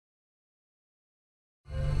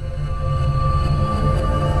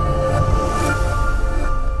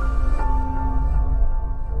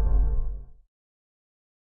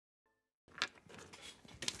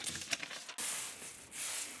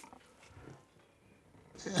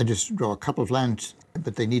I just draw a couple of lines,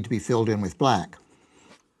 but they need to be filled in with black.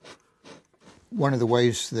 One of the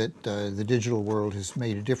ways that the digital world has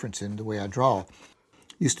made a difference in the way I draw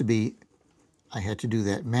used to be I had to do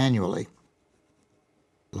that manually,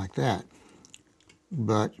 like that.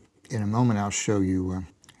 But in a moment, I'll show you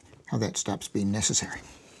how that stops being necessary.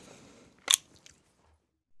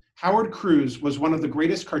 Howard Cruse was one of the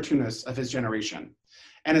greatest cartoonists of his generation,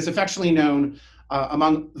 and is affectionately known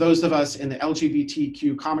among those of us in the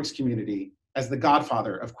LGBTQ comics community as the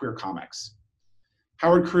Godfather of queer comics.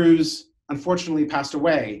 Howard Cruse unfortunately passed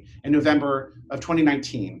away in November of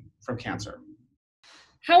 2019 from cancer.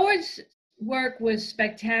 Howard's work was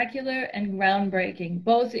spectacular and groundbreaking,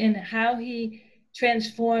 both in how he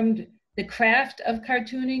transformed the craft of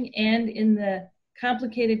cartooning and in the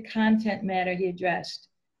complicated content matter he addressed.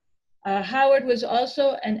 Howard was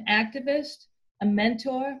also an activist, a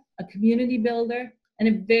mentor, a community builder, and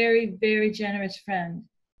a very, very generous friend.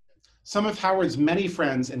 Some of Howard's many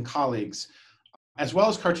friends and colleagues, as well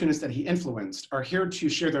as cartoonists that he influenced, are here to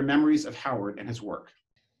share their memories of Howard and his work.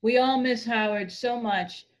 We all miss Howard so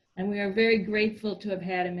much, and we are very grateful to have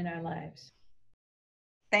had him in our lives.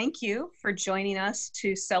 Thank you for joining us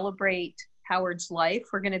to celebrate Howard's life.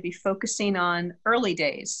 We're going to be focusing on early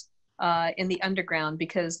days in the underground,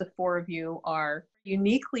 because the four of you are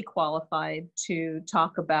uniquely qualified to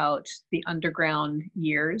talk about the underground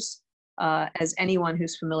years, as anyone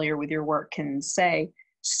who's familiar with your work can say.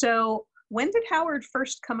 So when did Howard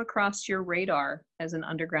first come across your radar as an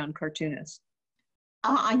underground cartoonist?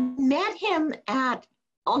 I met him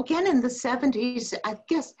again in the 70s, I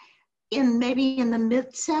guess maybe in the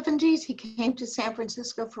mid 70s. He came to San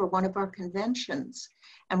Francisco for one of our conventions,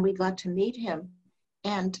 and we got to meet him.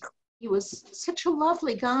 And he was such a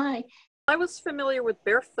lovely guy. I was familiar with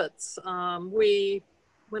Barefoots.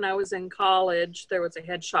 When I was in college, there was a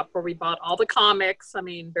head shop where we bought all the comics. I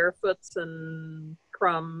mean, Barefoots and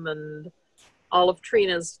Crumb and all of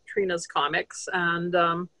Trina's comics.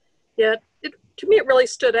 And yet, to me, it really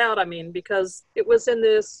stood out. I mean, because it was in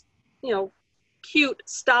this, cute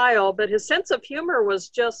style, but his sense of humor was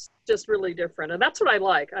just really different. And that's what I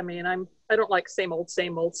like. I mean, I don't like same old,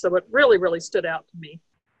 so it really, really stood out to me.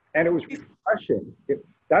 And it was refreshing.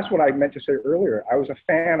 That's what I meant to say earlier. I was a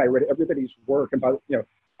fan. I read everybody's work. And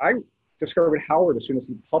I discovered Howard as soon as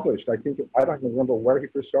he published. I don't even remember where he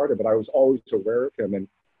first started, but I was always aware of him. And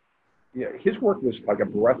his work was like a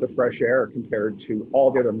breath of fresh air compared to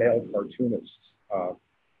all the other male cartoonists.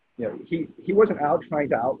 He wasn't out trying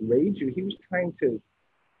to outrage you. He was trying to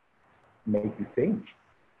make you think.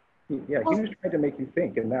 He was trying to make you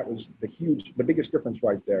think, and that was the biggest difference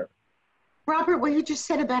right there. Robert, what you just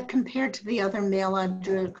said about compared to the other male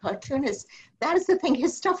underground cartoonists, that is the thing.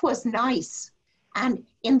 His stuff was nice. And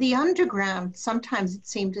in the underground, sometimes it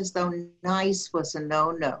seemed as though nice was a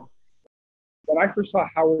no-no. When I first saw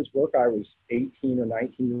Howard's work, I was 18 or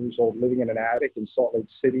 19 years old, living in an attic in Salt Lake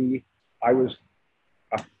City. I was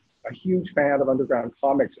a huge fan of underground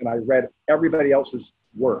comics, and I read everybody else's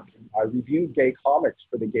work. I reviewed Gay Comix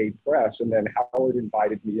for the Gay Press, and then Howard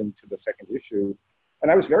invited me into the second issue. And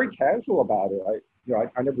I was very casual about it.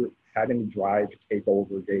 I never had any drive to take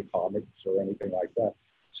over Gay Comics or anything like that.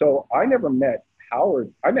 So I never met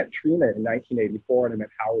Howard. I met Trina in 1984, and I met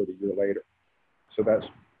Howard a year later.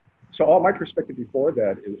 So all my perspective before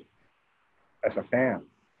that is as a fan,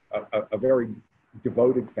 a very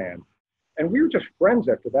devoted fan. And we were just friends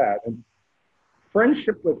after that. And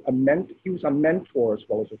friendship with he was a mentor as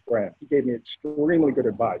well as a friend. He gave me extremely good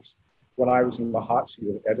advice when I was in the hot seat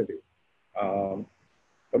of editing.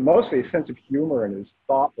 But mostly his sense of humor and his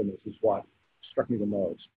thoughtfulness is what struck me the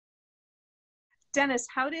most. Denis,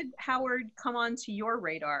 how did Howard come onto your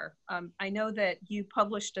radar? I know that you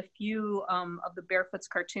published a few of the Barefoots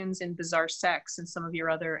cartoons in Bizarre Sex and some of your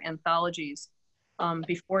other anthologies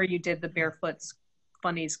before you did the Barefoots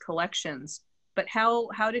Funnies collections. But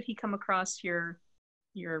how did he come across your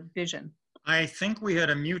vision? I think we had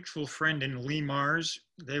a mutual friend in Lee Mars.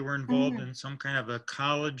 They were involved in some kind of a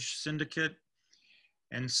college syndicate.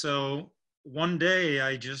 And so one day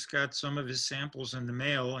I just got some of his samples in the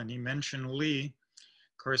mail, and he mentioned Lee.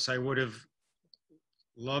 Of course, I would have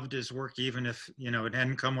loved his work even if, it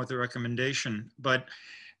hadn't come with a recommendation. But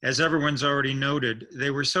as everyone's already noted, they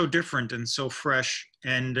were so different and so fresh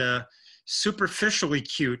and superficially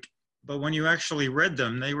cute. But when you actually read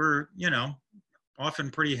them, they were,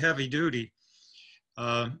 often pretty heavy duty.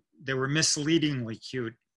 They were misleadingly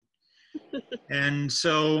cute. And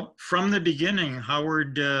so from the beginning,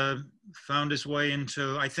 Howard found his way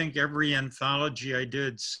into, I think, every anthology I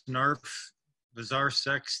did, Snarf, Bizarre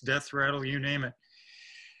Sex, Death Rattle, you name it.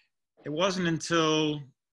 It wasn't until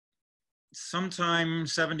sometime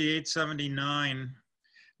 78, 79,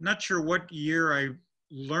 not sure what year I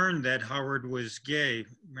learned that Howard was gay.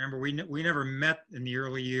 Remember, we never met in the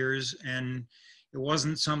early years, and it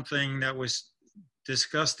wasn't something that was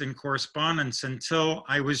discussed in correspondence until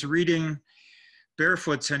I was reading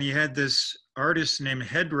Barefoots, and he had this artist named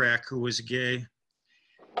Headrack who was gay.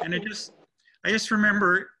 And I just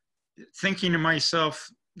remember thinking to myself,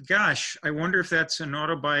 gosh, I wonder if that's an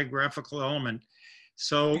autobiographical element.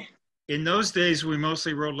 So in those days, we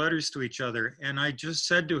mostly wrote letters to each other. And I just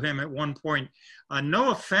said to him at one point,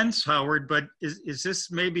 no offense, Howard, but is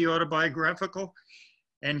this maybe autobiographical?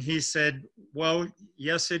 And he said, well,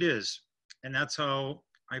 yes, it is. And that's how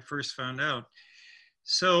I first found out.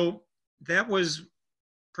 So that was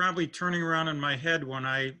probably turning around in my head when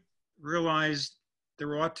I realized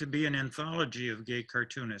there ought to be an anthology of gay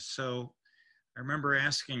cartoonists. So I remember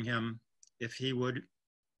asking him if he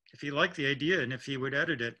liked the idea and if he would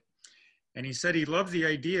edit it. And he said he loved the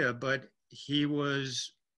idea, but he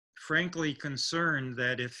was frankly concerned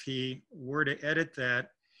that if he were to edit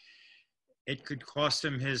that, it could cost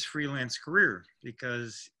him his freelance career,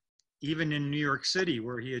 because even in New York City,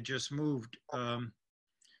 where he had just moved,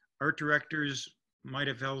 art directors might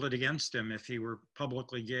have held it against him if he were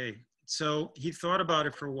publicly gay. So he thought about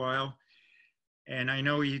it for a while, and I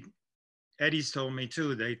know Eddie's told me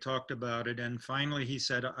too, they talked about it, and finally he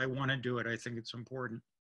said, I want to do it, I think it's important.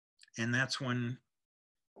 And that's when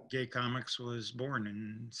Gay Comix was born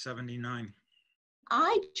in 79.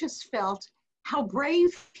 I just felt how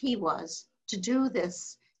brave he was to do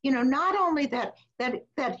this. You know, not only that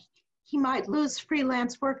he might lose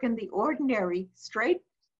freelance work in the ordinary, straight,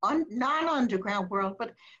 non-underground world,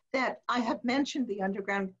 but that I have mentioned the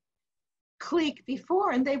underground clique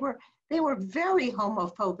before, and they were very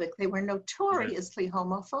homophobic. They were notoriously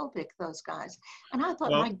homophobic, those guys. And I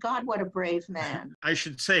thought, well, my God, what a brave man. I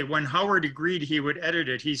should say, when Howard agreed he would edit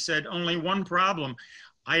it, he said, only one problem.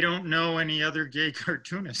 I don't know any other gay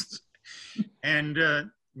cartoonists. And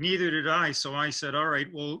neither did I. So I said, all right,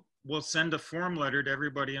 we'll send a form letter to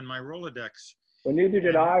everybody in my Rolodex. Well, neither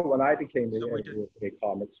did I when I became the editor of Gay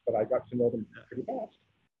Comix, but I got to know them pretty fast.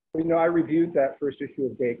 You know, I reviewed that first issue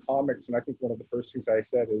of Gay Comix, and I think one of the first things I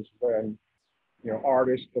said is when, you know,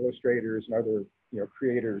 artists, illustrators, and other, you know,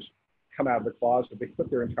 creators come out of the closet, they put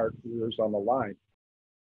their entire careers on the line.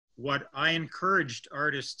 What I encouraged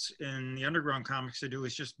artists in the underground comics to do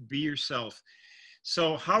is just be yourself.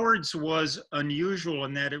 So Howard's was unusual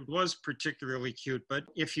in that it was particularly cute, but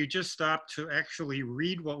if you just stopped to actually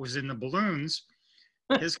read what was in the balloons,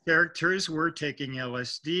 his characters were taking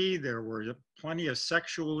LSD. There were plenty of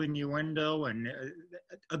sexual innuendo and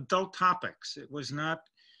adult topics. It was not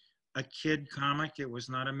a kid comic. It was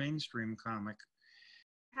not a mainstream comic.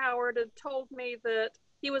 Howard had told me that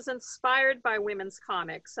he was inspired by women's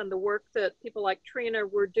comics and the work that people like Trina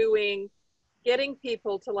were doing, getting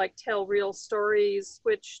people to like tell real stories,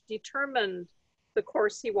 which determined the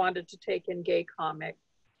course he wanted to take in gay comic.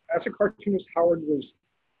 As a cartoonist, Howard was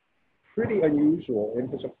pretty unusual in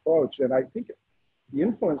his approach. And I think the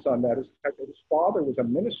influence on that is the fact that his father was a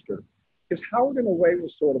minister. Because Howard, in a way,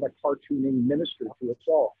 was sort of a cartooning minister to us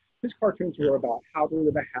all. His cartoons were about how to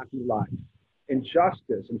live a happy life, and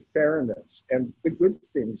justice and fairness, and the good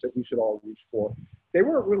things that we should all reach for. They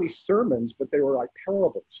weren't really sermons, but they were like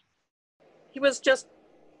parables. He was just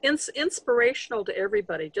inspirational to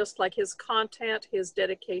everybody, just like his content, his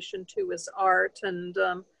dedication to his art. And,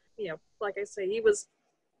 you know, like I say, he was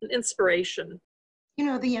an inspiration. You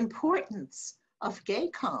know, the importance of Gay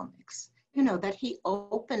Comix, you know, that he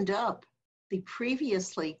opened up the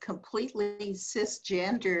previously completely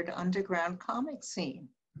cisgendered underground comic scene.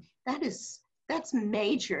 That's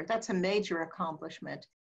major. That's a major accomplishment.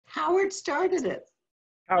 Howard started it.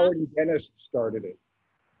 Howard and Denis started it.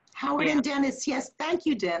 Howard and Denis, yes. Thank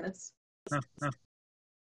you, Denis.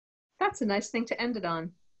 That's a nice thing to end it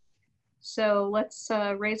on. So let's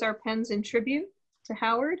raise our pens in tribute to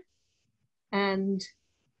Howard, and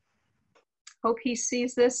hope he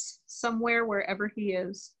sees this somewhere, wherever he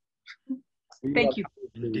is. Thank you.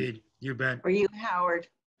 Indeed, you bet. For you, Howard.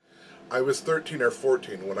 I was 13 or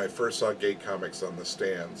 14 when I first saw Gay Comix on the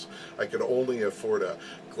stands. I could only afford a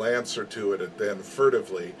glance or two at it then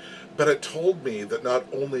furtively, but it told me that not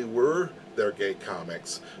only were there gay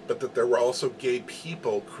comics, but that there were also gay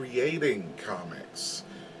people creating comics.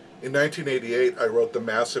 In 1988, I wrote the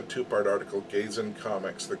massive two-part article, Gays in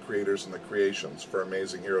Comics, The Creators and the Creations, for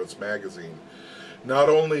Amazing Heroes magazine. Not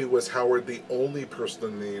only was Howard the only person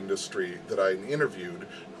in the industry that I interviewed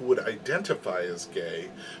who would identify as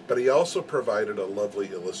gay, but he also provided a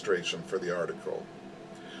lovely illustration for the article.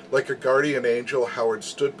 Like a guardian angel, Howard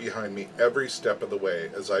stood behind me every step of the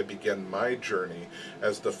way as I began my journey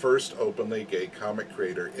as the first openly gay comic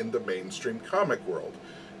creator in the mainstream comic world,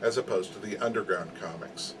 as opposed to the underground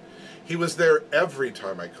comics. He was there every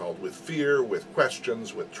time I called, with fear, with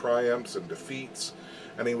questions, with triumphs and defeats,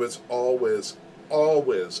 and he was always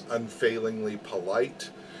unfailingly polite,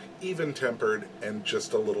 even-tempered, and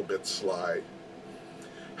just a little bit sly.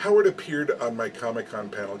 Howard appeared on my Comic-Con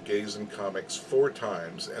panel Gays in Comics 4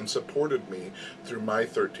 times and supported me through my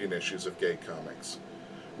 13 issues of Gay Comics.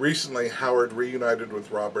 Recently, Howard reunited with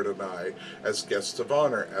Robert and I as guests of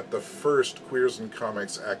honor at the first Queers in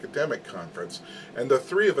Comics academic conference, and the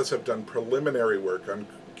three of us have done preliminary work on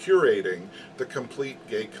curating the complete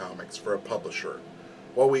Gay Comics for a publisher.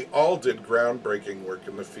 While we all did groundbreaking work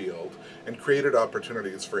in the field and created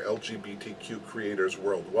opportunities for LGBTQ creators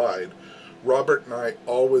worldwide, Robert and I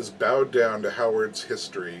always bowed down to Howard's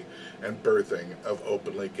history and birthing of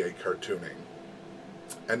openly gay cartooning.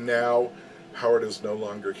 And now, Howard is no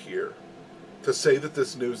longer here. To say that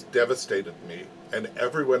this news devastated me and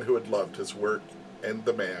everyone who had loved his work and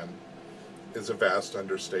the man is a vast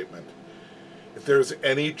understatement. If there is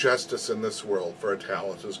any justice in this world for a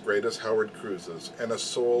talent as great as Howard Cruse's and a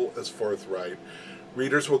soul as forthright,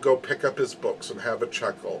 readers will go pick up his books and have a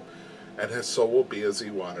chuckle, and his soul will be as he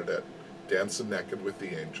wanted it, dancing naked with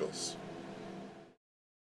the angels.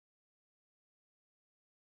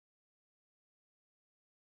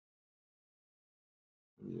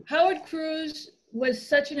 Howard Cruse was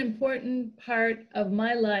such an important part of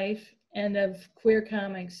my life and of queer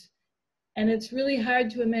comics. And it's really hard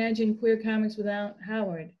to imagine queer comics without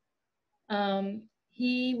Howard.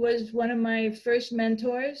 He was one of my first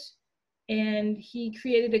mentors, and he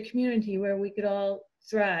created a community where we could all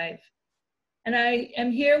thrive. And I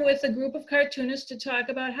am here with a group of cartoonists to talk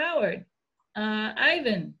about Howard.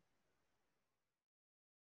 Ivan.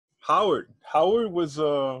 Howard was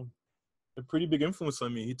a pretty big influence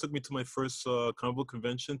on me. He took me to my first comic book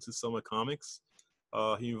convention to sell my comics.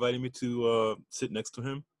 He invited me to sit next to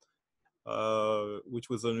him, which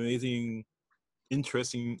was an amazing,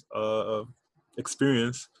 interesting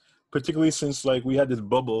experience, particularly since like we had this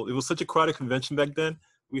bubble. It was such a crowded convention back then.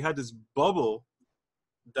 We had this bubble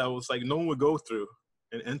that was like no one would go through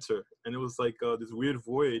and enter, and it was like this weird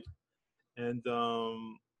void. And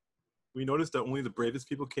we noticed that only the bravest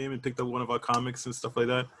people came and picked up one of our comics and stuff like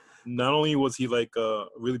that. Not only was he like a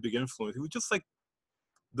really big influence, he was just like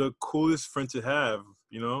the coolest friend to have,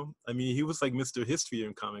 you know? I mean, he was like Mr. History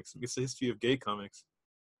in comics, Mr. History of gay comics.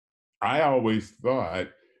 I always thought,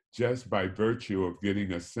 just by virtue of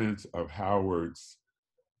getting a sense of Howard's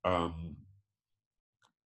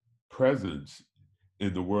presence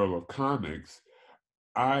in the world of comics,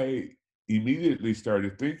 I immediately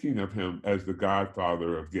started thinking of him as the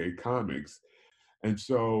godfather of gay comics. And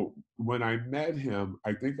so when I met him,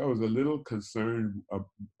 I think I was a little concerned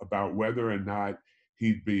about whether or not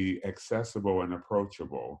he'd be accessible and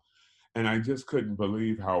approachable. And I just couldn't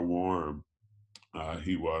believe how warm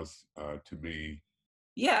he was to me.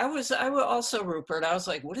 Yeah, I was also, Rupert. I was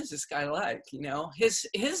like, what is this guy like? You know, his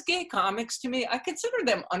gay comics, to me, I consider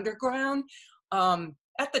them underground.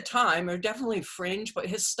 At the time, they're definitely fringe, but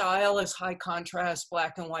his style is high contrast,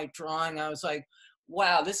 black and white drawing. I was like,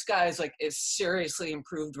 wow, this guy is like a seriously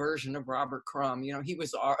improved version of Robert Crumb. You know, he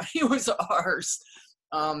was ours.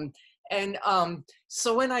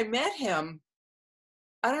 So when I met him,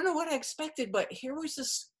 I don't know what I expected, but here was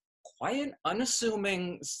this quiet,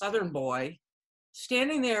 unassuming Southern boy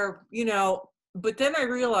standing there, you know, but then I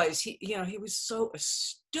realized he was so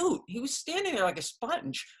astute. He was standing there like a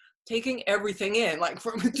sponge, taking everything in, like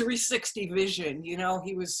from a 360 vision. You know,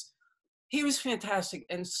 he was fantastic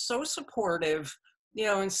and so supportive, you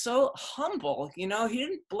know, and so humble. You know, he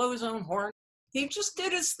didn't blow his own horn. He just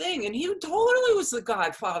did his thing, and he totally was the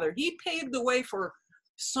godfather. He paved the way for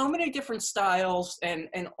so many different styles and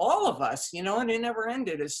all of us, you know, and it never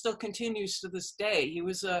ended. It still continues to this day. He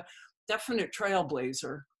was a definite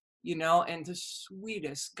trailblazer, you know, and the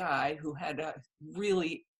sweetest guy who had a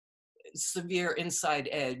really severe inside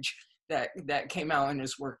edge that came out in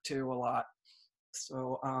his work too a lot.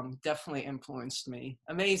 So definitely influenced me.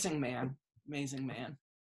 Amazing man.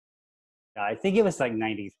 I think it was like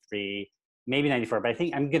 93, maybe 94, but I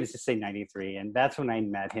think I'm going to just say 93. And that's when I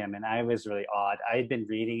met him, and I was really awed. I had been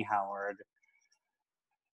reading Howard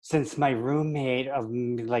since my roommate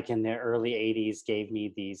like in the early 80s gave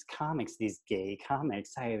me these comics, these gay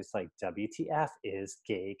comics. I was like, WTF is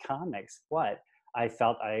gay comics? What? I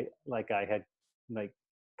felt I had like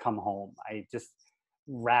come home. I just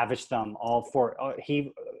ravished them all four.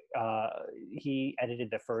 He edited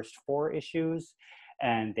the first 4 issues,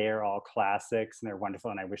 and they're all classics and they're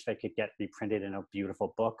wonderful. And I wish they could get reprinted in a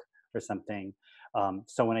beautiful book or something.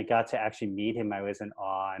 So when I got to actually meet him, I was in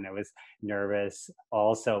awe and I was nervous.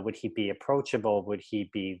 Also, would he be approachable? Would he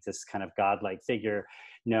be this kind of godlike figure?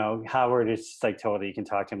 No, Howard is just like totally, you can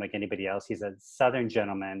talk to him like anybody else. He's a Southern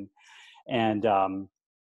gentleman. And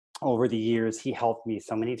over the years, he helped me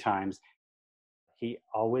so many times. He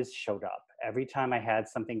always showed up. Every time I had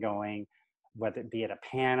something going, whether it be at a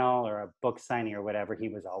panel or a book signing or whatever, he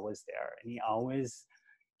was always there. And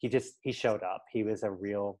he showed up. He was a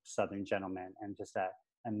real Southern gentleman and just an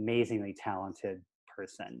amazingly talented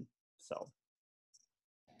person. So.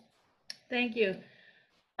 Thank you.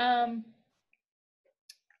 From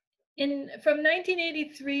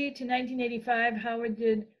 1983 to 1985, Howard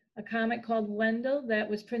did a comic called Wendel that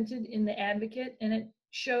was printed in the Advocate, and it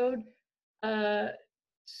showed a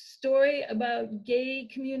story about gay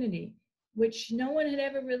community, which no one had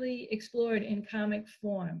ever really explored in comic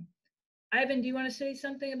form. Ivan, do you want to say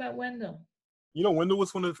something about Wendel? You know, Wendel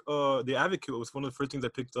was one of, The Advocate was one of the first things I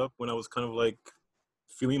picked up when I was kind of like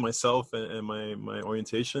feeling myself and my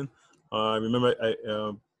orientation. I remember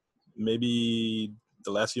maybe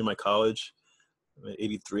the last year of my college,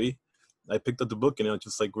 83, I picked up the book and I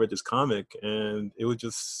just like read this comic and it was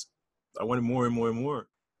just, I wanted more and more and more.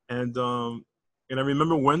 And I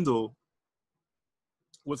remember Wendel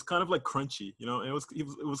was kind of like crunchy, you know, and it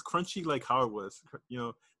was crunchy like Howard was, you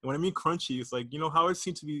know. And when I mean crunchy, it's like, you know, Howard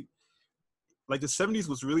seemed to be, like the 70s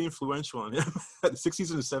was really influential on him, the 60s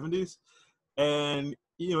and the 70s. And,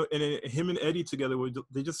 you know, and him and Eddie together,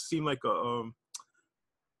 they just seemed like a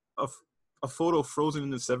photo frozen in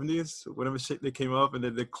the 70s, whatever shit they came up, and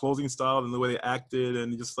their clothing style and the way they acted,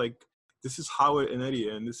 and just like, this is Howard and Eddie,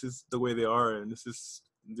 and this is the way they are, and this is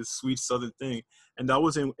this sweet Southern thing. And that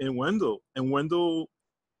was in Wendel. And Wendel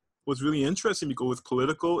was really interesting because it was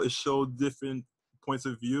political. It showed different points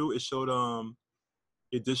of view. It showed,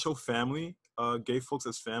 it did show family, gay folks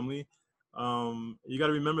as family. You got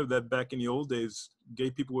to remember that back in the old days,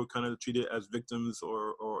 gay people were kind of treated as victims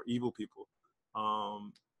or evil people.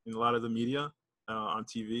 In a lot of the media, on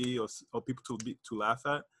TV, or people to laugh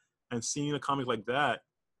at. And seeing a comic like that,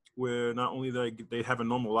 where not only they have a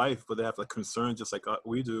normal life, but they have like concerns just like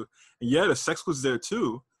we do. And yeah, the sex was there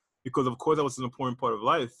too, because of course that was an important part of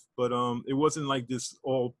life. But it wasn't like this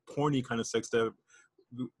all porny kind of sex that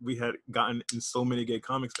we had gotten in so many gay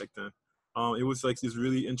comics back then. It was like this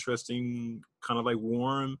really interesting kind of like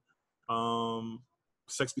warm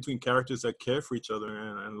sex between characters that cared for each other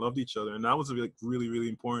and loved each other. And that was like really, really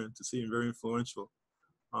important to see and very influential.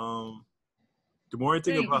 The more I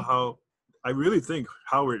think about how, I really think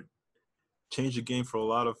Howard changed the game for a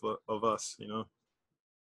lot of us, you know.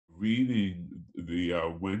 Reading the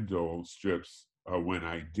Wendel strips when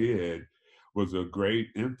I did was a great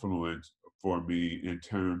influence for me in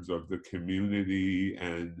terms of the community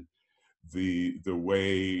and the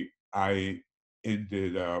way I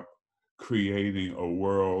ended up creating a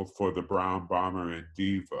world for the Brown Bomber and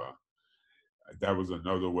Diva. That was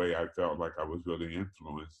another way I felt like I was really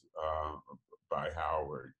influenced by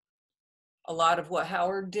Howard. A lot of what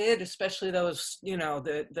Howard did, especially those, you know,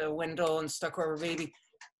 the Wendel and Stuck Rubber Baby,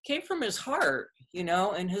 came from his heart, you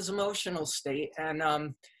know, and his emotional state.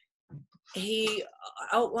 And he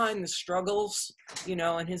outlined the struggles, you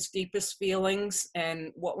know, and his deepest feelings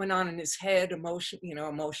and what went on in his head,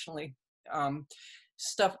 emotionally,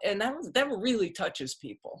 stuff. And that really touches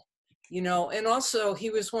people, you know. And also he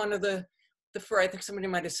was one of the I think somebody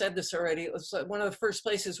might have said this already, it was like one of the first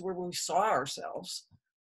places where we saw ourselves,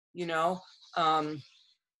 you know. And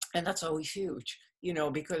that's always huge, you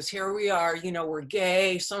know, because here we are, you know, we're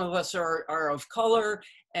gay, some of us are of color,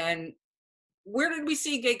 and where did we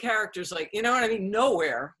see gay characters? Like, you know what I mean?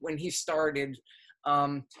 Nowhere when he started.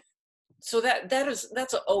 So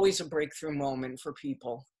that's always a breakthrough moment for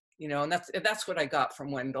people, you know, and that's what I got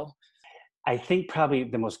from Wendel. I think probably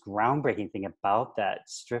the most groundbreaking thing about that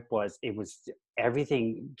strip was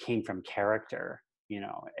everything came from character, you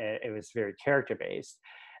know, it was very character based.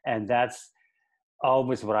 And that's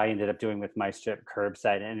always what I ended up doing with my strip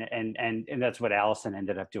Curbside. And that's what Allison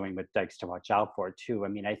ended up doing with Dykes to Watch Out For too. I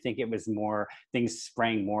mean, I think it was more, things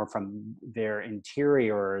sprang more from their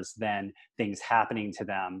interiors than things happening to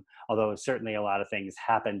them. Although certainly a lot of things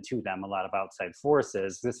happened to them, a lot of outside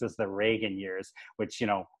forces. This was the Reagan years, which, you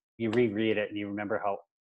know, you reread it and you remember how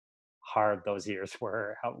hard those years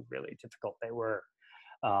were, how really difficult they were.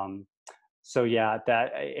 So yeah,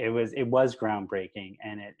 that it was groundbreaking,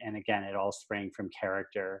 and again, it all sprang from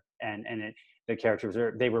character, and the characters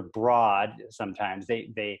they were broad sometimes,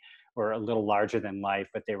 they were a little larger than life,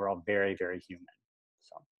 but they were all very, very human.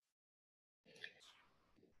 So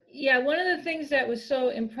Yeah, one of the things that was so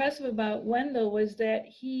impressive about Wendel was that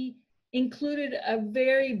he included a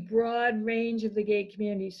very broad range of the gay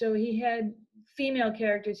community. So he had female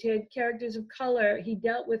characters, he had characters of color, he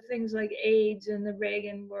dealt with things like AIDS and the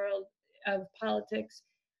Reagan world of politics.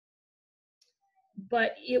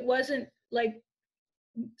 But it wasn't like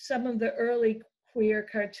some of the early queer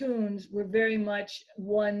cartoons were very much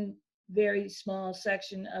one very small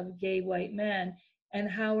section of gay white men. And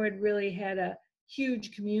Howard really had a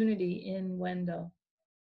huge community in Wendel.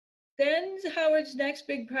 Then Howard's next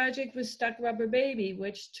big project was Stuck Rubber Baby,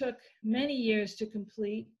 which took many years to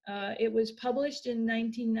complete. It was published in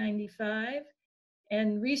 1995,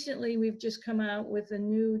 and recently we've just come out with a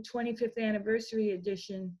new 25th anniversary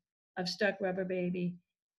edition of Stuck Rubber Baby.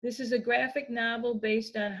 This is a graphic novel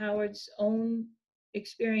based on Howard's own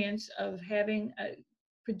experience of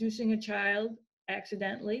producing a child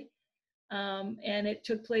accidentally. And it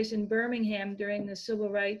took place in Birmingham during the civil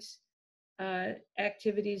rights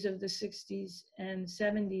activities of the 60s and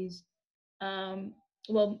 70s.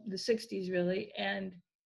 Well, the 60s really, and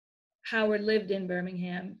Howard lived in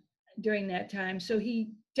Birmingham during that time. So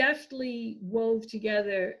he deftly wove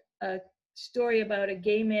together a story about a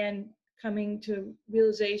gay man coming to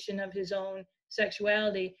realization of his own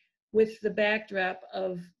sexuality with the backdrop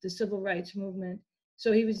of the civil rights movement.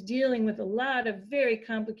 So he was dealing with a lot of very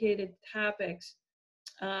complicated topics.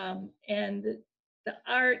 And the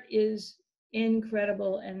art is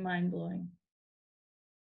incredible and mind-blowing.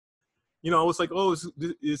 You know, I was like, oh,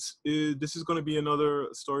 this is going to be another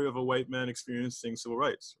story of a white man experiencing civil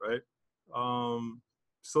rights, right?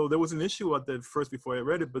 So there was an issue at that first before I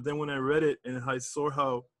read it, but then when I read it and I saw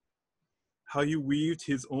how you weaved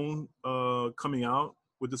his own coming out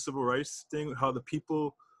with the civil rights thing, how the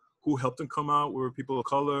people who helped him come out were people of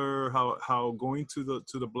color, how going to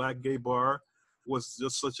the black gay bar was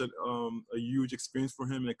just such a huge experience for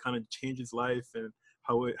him, and it kind of changed his life, and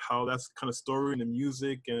how that's kind of story and the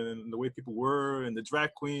music and the way people were and the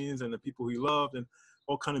drag queens and the people he loved and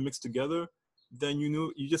all kind of mixed together, then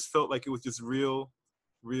you just felt like it was just real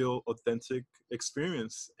authentic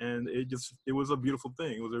experience, and it was a beautiful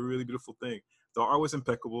thing. It was a really beautiful thing. The art was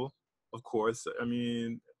impeccable, of course. I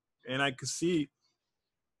mean, and I could see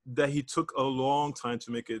that he took a long time to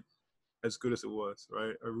make it as good as it was,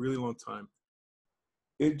 right? A really long time.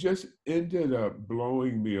 It just ended up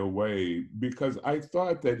blowing me away because I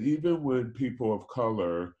thought that even when people of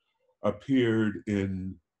color appeared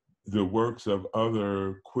in the works of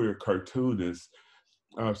other queer cartoonists,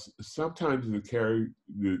 sometimes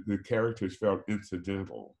the characters felt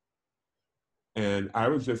incidental. And I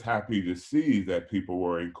was just happy to see that people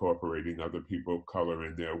were incorporating other people of color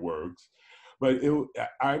in their works. But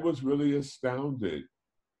I was really astounded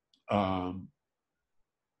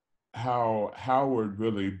how Howard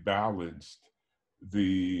really balanced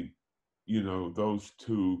those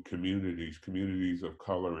two communities of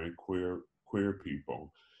color and queer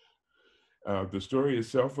people. The story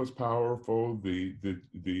itself was powerful.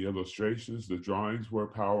 The illustrations, the drawings were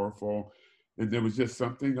powerful, and there was just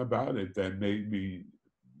something about it that made me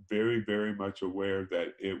very, very much aware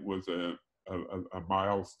that it was a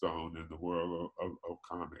milestone in the world of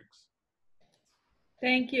comics.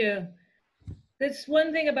 Thank you. That's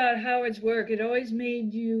one thing about Howard's work. It always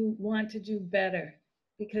made you want to do better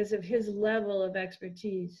because of his level of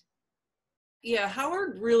expertise. Yeah,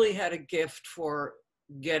 Howard really had a gift for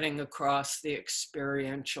getting across the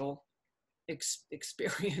experiential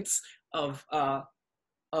experience of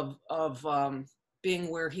being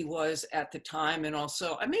where he was at the time. And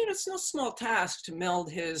also, I mean, it's no small task to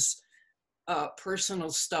meld his personal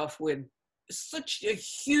stuff with such a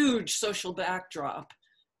huge social backdrop.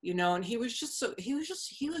 You know, and he was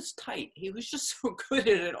tight. He was just so good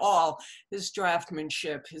at it all. His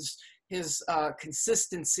draftsmanship, his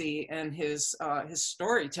consistency, and his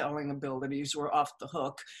storytelling abilities were off the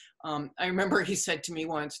hook. I remember he said to me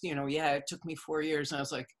once, you know, yeah, it took me 4 years. And I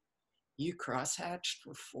was like, you crosshatched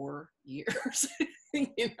for 4 years?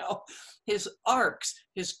 You know, his arcs,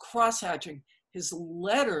 his crosshatching, his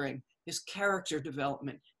lettering, his character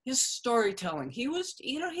development, his storytelling. He was,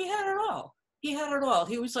 you know, he had it all. He had it all.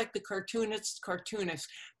 He was like the cartoonist.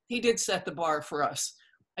 He did set the bar for us.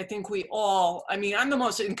 I think we all, I mean, I'm the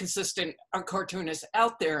most inconsistent cartoonist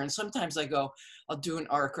out there. And sometimes I go, I'll do an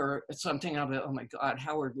arc or something. I'll be, oh my God,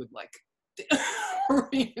 Howard would like,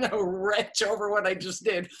 you know, retch over what I just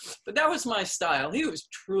did. But that was my style. He was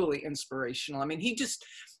truly inspirational. I mean, he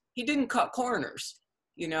didn't cut corners,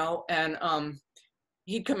 you know, and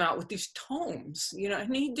he'd come out with these tomes, you know,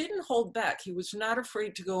 and he didn't hold back. He was not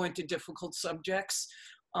afraid to go into difficult subjects.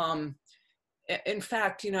 in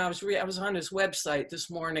fact, you know, I was on his website this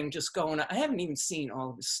morning, just going, I haven't even seen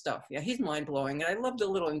all of his stuff. Yeah, he's mind blowing. And I love the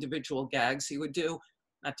little individual gags he would do,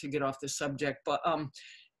 not to get off the subject, but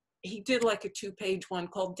he did like a 2-page one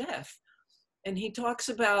called Death. And he talks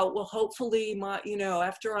about, well, hopefully you know,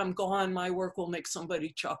 after I'm gone, my work will make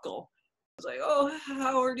somebody chuckle. I was like, oh,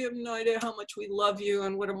 Howard, you have no idea how much we love you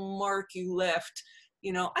and what a mark you left.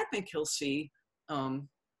 You know, I think he'll see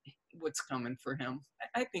what's coming for him.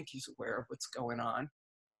 I think he's aware of what's going on.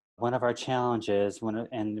 One of our challenges,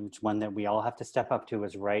 and one that we all have to step up to,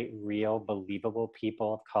 is write real, believable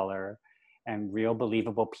people of color and real,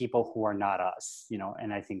 believable people who are not us, you know,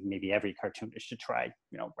 and I think maybe every cartoonist should try,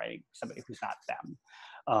 you know, writing somebody who's not them.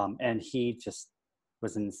 And he just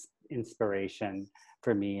was an inspiration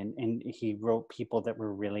for me. And he wrote people that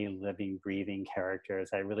were really living, breathing characters.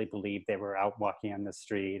 I really believe they were out walking on the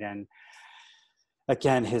street. And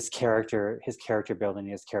again, his character building,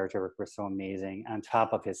 his character work were so amazing. On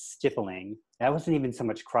top of his stippling, that wasn't even so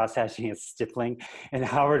much cross-hatching as stippling, and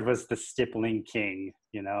Howard was the stippling king,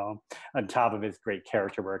 you know, on top of his great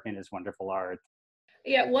character work and his wonderful art.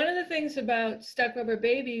 Yeah, one of the things about Stuck Rubber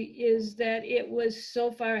Baby is that it was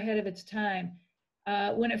so far ahead of its time.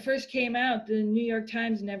 When it first came out, the New York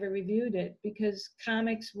Times never reviewed it because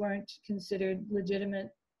comics weren't considered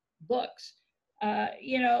legitimate books.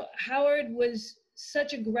 You know, Howard was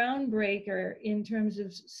such a groundbreaker in terms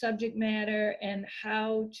of subject matter and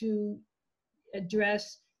how to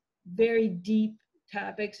address very deep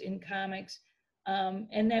topics in comics,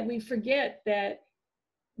 and that we forget that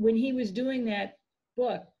when he was doing that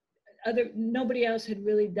book, nobody else had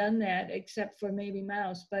really done that except for maybe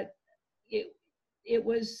Mouse, but it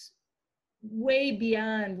was way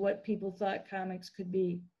beyond what people thought comics could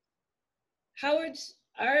be. Howard's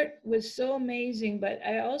art was so amazing, but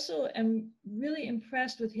I also am really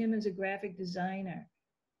impressed with him as a graphic designer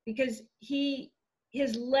because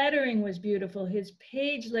his lettering was beautiful, his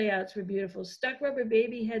page layouts were beautiful. Stuck Rubber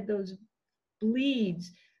Baby had those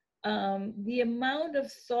bleeds. The amount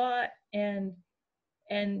of thought and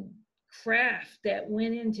craft that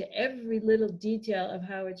went into every little detail of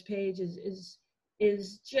Howard's pages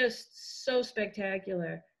is just so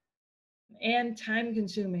spectacular and time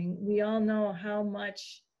consuming. We all know how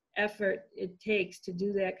much effort it takes to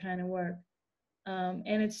do that kind of work.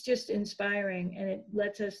 And it's just inspiring, and it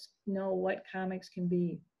lets us know what comics can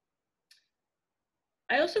be.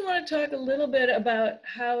 I also want to talk a little bit about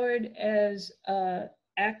Howard as an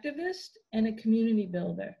activist and a community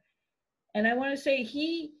builder. And I want to say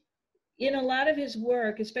in a lot of his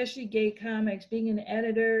work, especially Gay Comix, being an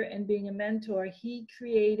editor and being a mentor, he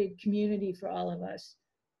created community for all of us.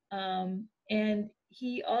 And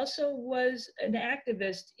he also was an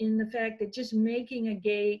activist in the fact that just making a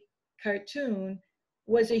gay cartoon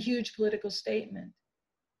was a huge political statement.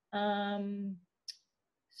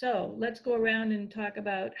 So let's go around and talk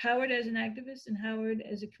about Howard as an activist and Howard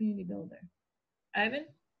as a community builder. Ivan?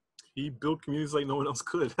 He built communities like no one else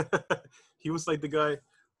could. He was like the guy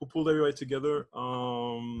who pulled everybody together,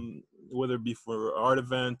 whether it be for an art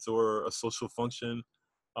event or a social function.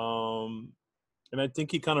 And I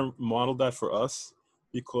think he kind of modeled that for us,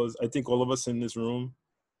 because I think all of us in this room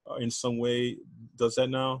in some way does that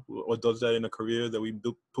now, or does that in a career, that we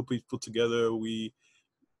put people together. We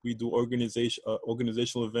do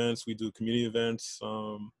organizational events, we do community events,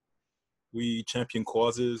 we champion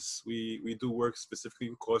causes, we do work specifically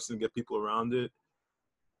with causes and get people around it.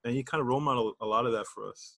 And he kind of role modeled a lot of that for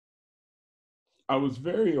us. I was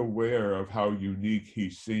very aware of how unique he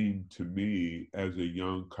seemed to me as a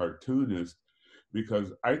young cartoonist,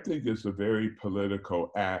 because I think it's a very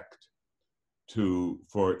political act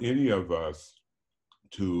for any of us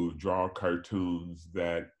to draw cartoons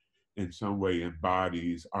that in some way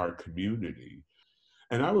embodies our community.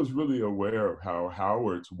 And I was really aware of how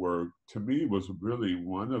Howard's work, to me, was really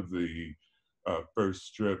one of the first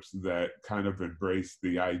strips that kind of embraced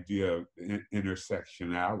the idea of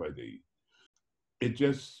intersectionality. It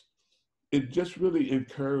just really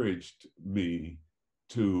encouraged me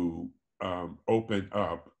to open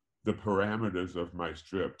up the parameters of my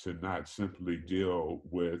strip, to not simply deal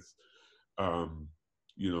with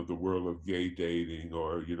the world of gay dating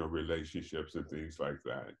or relationships and things like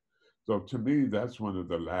that. So to me, that's one of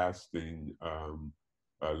the lasting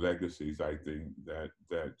legacies, I think,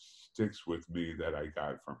 that sticks with me, that I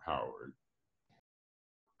got from Howard.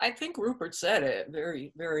 I think Rupert said it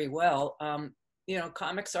very, very well.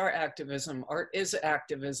 Comics are activism, art is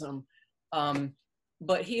activism,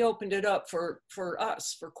 but he opened it up for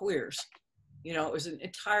us, for queers. It was an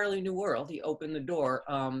entirely new world. He opened the door.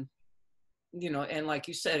 you know, and like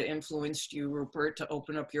you said, it influenced you, Rupert, to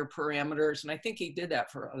open up your parameters. And I think he did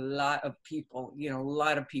that for a lot of people. You know, a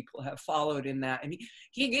lot of people have followed in that. And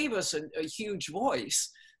he gave us a huge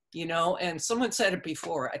voice, you know, and someone said it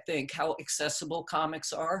before, I think, how accessible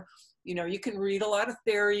comics are. You know, you can read a lot of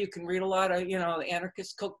theory, you can read a lot of, you know, the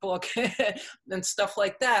Anarchist Cookbook and stuff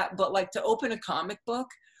like that. But like to open a comic book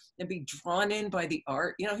and be drawn in by the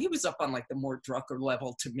art, you know, he was up on like the more Drucker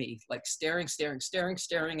level to me, like staring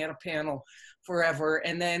at a panel forever.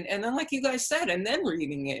 And then like you guys said, and then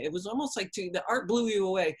reading it, it was almost like the art blew you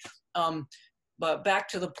away. But back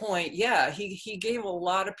to the point, yeah, he gave a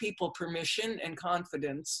lot of people permission and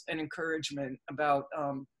confidence and encouragement about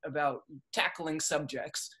tackling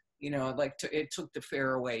subjects. You know, like it took the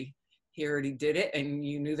fear away. Here he did it, and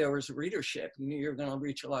you knew there was a readership. You knew you were going to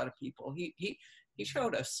reach a lot of people. He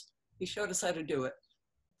showed us. He showed us how to do it.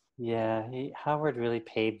 Yeah, Howard really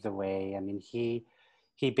paved the way. I mean, he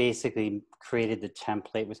basically created the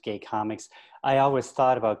template with Gay Comix. I always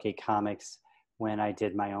thought about Gay Comix when I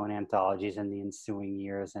did my own anthologies in the ensuing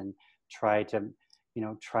years, and tried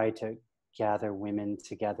to gather women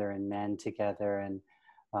together and men together,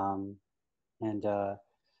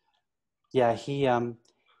 yeah, he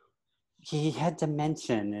had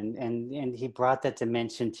dimension, and he brought that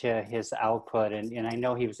dimension to his output. And I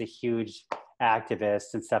know he was a huge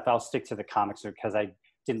activist and stuff. I'll stick to the comics because I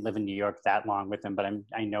didn't live in New York that long with him, but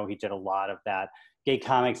I know he did a lot of that. Gay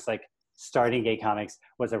Comix, like starting Gay Comix,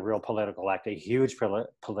 was a real political act, a huge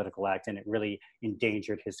political act, and it really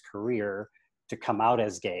endangered his career to come out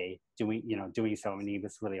as gay, doing so, and he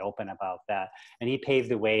was really open about that. And he paved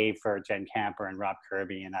the way for Jen Camper and Rob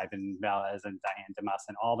Kirby and Ivan Velez and Diane DiMassa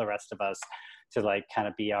and all the rest of us to like kind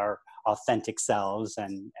of be our authentic selves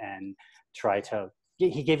and try to,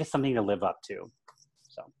 he gave us something to live up to.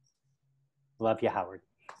 So, love you, Howard.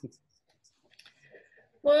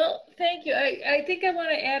 Well, thank you. I think I want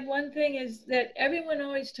to add one thing is that everyone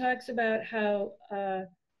always talks about how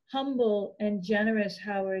humble and generous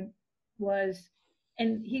Howard was,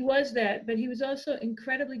 and he was that, but he was also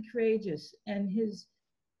incredibly courageous, and his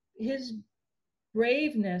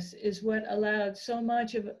braveness is what allowed so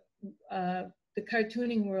much of the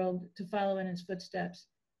cartooning world to follow in his footsteps.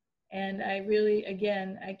 And I really,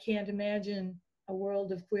 again, I can't imagine a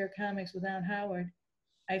world of queer comics without Howard.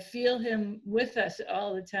 I feel him with us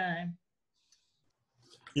all the time.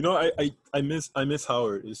 You know, I miss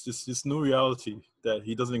Howard. It's just this new reality that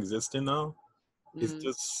he doesn't exist in now. It's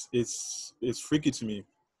just it's freaky to me.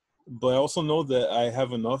 But I also know that I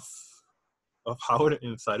have enough of Howard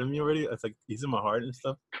inside of me already. It's like he's in my heart and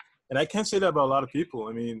stuff. And I can't say that about a lot of people.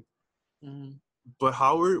 I mean, but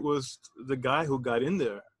Howard was the guy who got in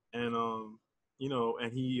there, and you know,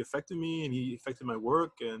 and he affected me, and he affected my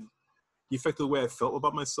work, and he affected the way I felt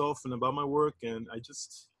about myself and about my work. And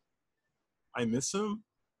I miss him,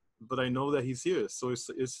 but I know that he's here. So it's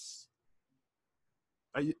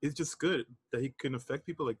just good that he can affect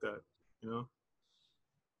people like that, you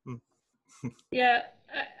know? Yeah,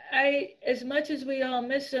 I as much as we all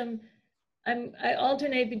miss him, I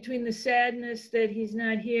alternate between the sadness that he's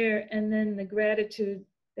not here and then the gratitude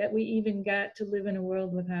that we even got to live in a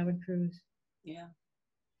world with Howard Cruse. Yeah.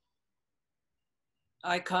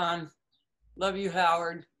 Icon. Love you,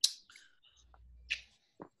 Howard.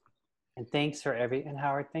 And thanks for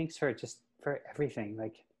Howard, thanks for everything,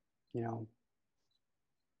 like, you know.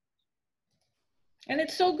 And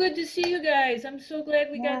it's so good to see you guys. I'm so glad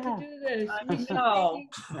we got to do this. I know.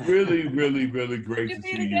 Really, really, really great to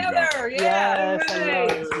see you guys. Yeah, yes, I know,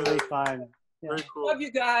 it's really fun. Yeah. Very cool. Love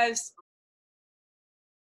you guys.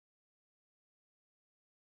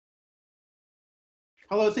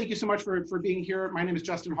 Hello, thank you so much for being here. My name is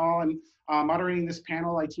Justin Hall. I'm moderating this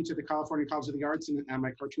panel. I teach at the California College of the Arts, and I'm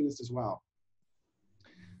a cartoonist as well.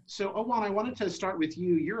 So Ajuan, I wanted to start with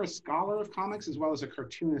you. You're a scholar of comics as well as a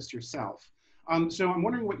cartoonist yourself. So I'm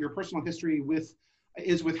wondering what your personal history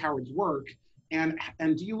is with Howard's work, and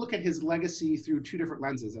do you look at his legacy through two different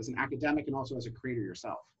lenses, as an academic and also as a creator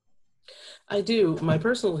yourself? I do. My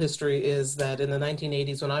personal history is that in the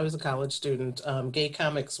 1980s, when I was a college student, Gay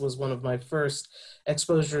Comix was one of my first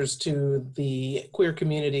exposures to the queer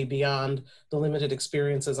community beyond the limited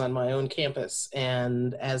experiences on my own campus.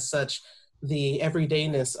 And as such, the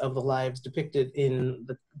everydayness of the lives depicted in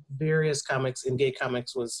the various comics in Gay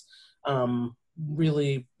Comix was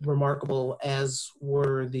really remarkable, as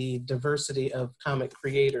were the diversity of comic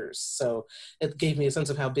creators. So it gave me a sense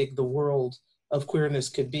of how big the world of queerness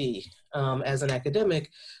could be. As an academic,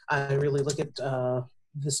 I really look at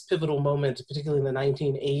this pivotal moment, particularly in the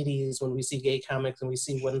 1980s, when we see Gay Comix and we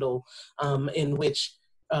see Wendel, in which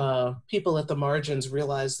people at the margins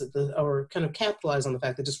realize that or kind of capitalize on the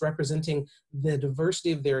fact that just representing the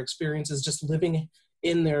diversity of their experiences, just living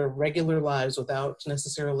in their regular lives without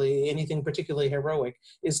necessarily anything particularly heroic,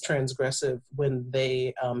 is transgressive when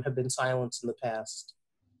they have been silenced in the past.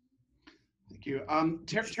 Thank you.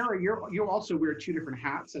 Tara, you also wear two different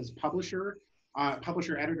hats as publisher,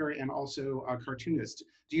 editor, and also a cartoonist.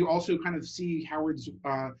 Do you also kind of see Howard's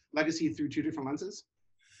legacy through two different lenses?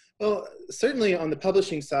 Well, certainly on the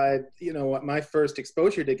publishing side, you know, my first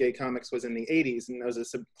exposure to gay comics was in the 80s, and I was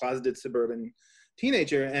a closeted suburban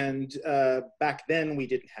teenager. And back then we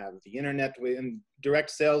didn't have the internet, and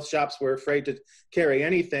direct sales shops were afraid to carry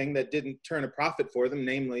anything that didn't turn a profit for them,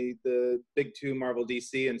 namely the big two, Marvel,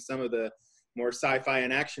 DC, and some of the more sci-fi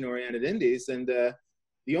and action-oriented indies. And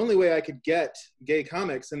the only way I could get gay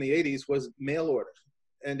comics in the 80s was mail order.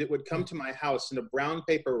 And it would come to my house in a brown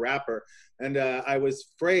paper wrapper. And I was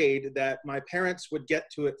afraid that my parents would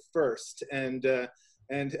get to it first and to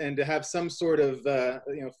have some sort of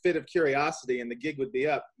you know, fit of curiosity, and the gig would be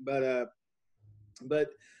up. But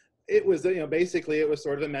it was, you know, basically it was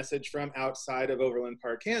sort of a message from outside of Overland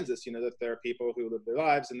Park, Kansas, you know, that there are people who live their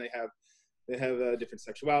lives and they have different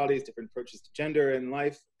sexualities, different approaches to gender and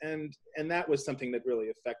life, and that was something that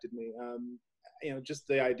really affected me. You know, just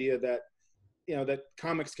the idea that, you know, that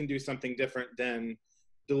comics can do something different than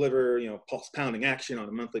deliver, you know, pulse pounding action on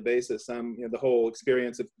a monthly basis. You know, the whole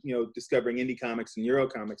experience of, you know, discovering indie comics and Euro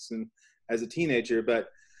comics and as a teenager, but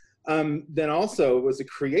then also as a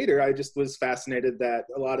creator, I just was fascinated that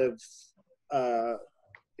a lot of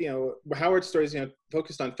you know, Howard's stories, you know,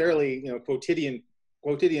 focused on fairly, you know, quotidian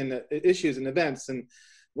issues and events, and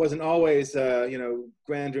wasn't always you know,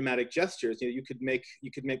 grand dramatic gestures. You know, you could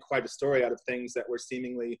make quite a story out of things that were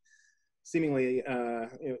seemingly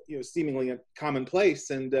commonplace.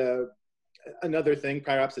 And another thing,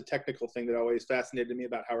 perhaps a technical thing that always fascinated me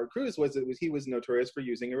about Howard Cruse was he was notorious for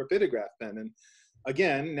using a rapidograph pen. And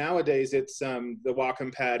again, nowadays it's the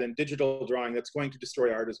Wacom pad and digital drawing that's going to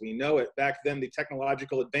destroy art as we know it. Back then, the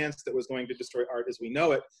technological advance that was going to destroy art as we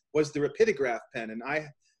know it was the rapidograph pen. And I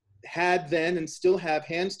had then and still have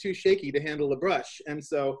hands too shaky to handle a brush. And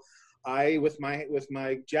so I, with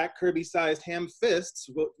my Jack Kirby sized ham fists,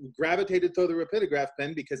 gravitated toward the rapidograph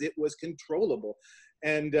pen because it was controllable,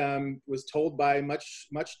 and was told by much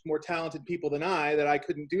more talented people than I that I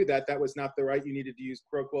couldn't do that. That was not the right. You needed to use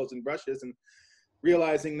crow quills and brushes. And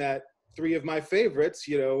realizing that three of my favorites,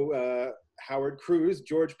 you know, Howard Cruse,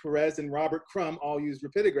 George Perez, and Robert Crumb all used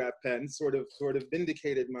rapidograph pens, sort of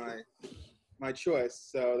vindicated my choice.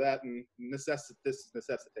 So that and necessitated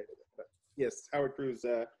it. But yes, Howard Cruse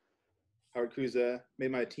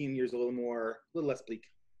made my teen years a little less bleak.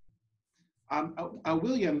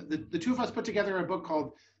 William, the two of us put together a book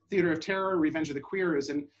called Theater of Terror, Revenge of the Queers,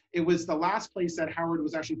 and it was the last place that Howard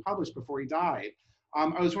was actually published before he died.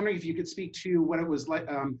 I was wondering if you could speak to what it was like,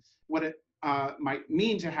 what it might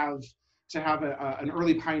mean to have an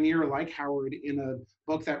early pioneer like Howard in a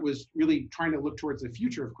book that was really trying to look towards the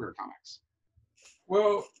future of queer comics.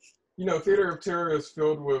 Well, you know, Theater of Terror is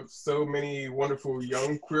filled with so many wonderful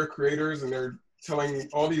young queer creators, and they're telling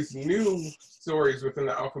all these new stories within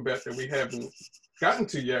the alphabet that we haven't gotten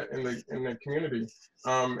to yet in the community.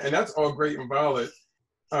 And that's all great and valid.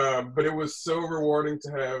 But it was so rewarding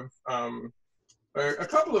to have a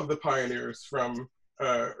couple of the pioneers from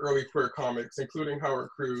early queer comics, including Howard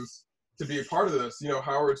Cruse, to be a part of this. You know,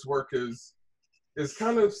 Howard's work is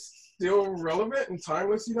kind of still relevant and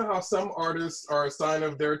timeless. You know how some artists are a sign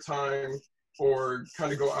of their time or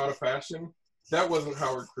kind of go out of fashion? That wasn't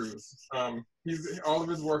Howard Cruse. All of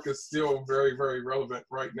his work is still very, very relevant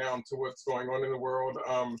right now to what's going on in the world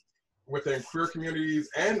within queer communities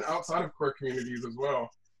and outside of queer communities as well.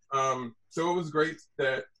 So it was great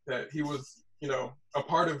that he was, you know, a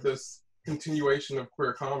part of this continuation of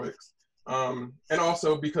queer comics. And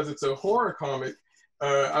also because it's a horror comic,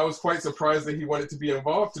 I was quite surprised that he wanted to be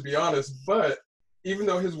involved, to be honest. But even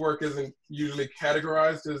though his work isn't usually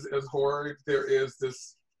categorized as horror, there is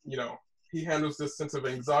this, you know, he handles this sense of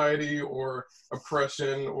anxiety or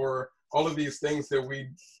oppression or all of these things that we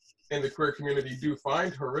in the queer community do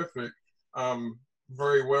find horrific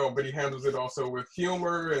very well, but he handles it also with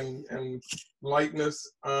humor and lightness.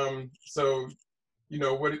 So, you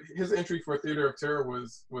know, his entry for Theater of Terror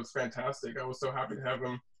was fantastic. I was so happy to have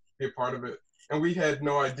him be a part of it. And we had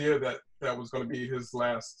no idea that was going to be his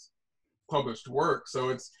last published work. So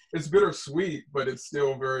it's bittersweet, but it's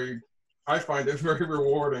still I find it very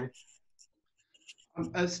rewarding.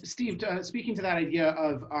 Steve, speaking to that idea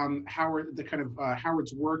of Howard, the kind of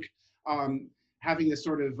Howard's work, having this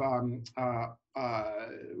sort of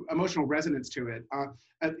emotional resonance to it.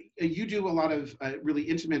 You do a lot of really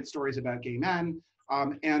intimate stories about gay men,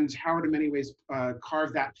 and Howard in many ways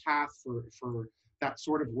carved that path for that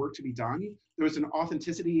sort of work to be done. There was an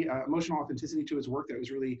authenticity, emotional authenticity to his work that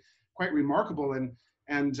was really quite remarkable and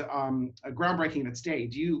groundbreaking in its day.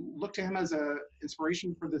 Do you look to him as an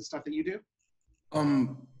inspiration for the stuff that you do?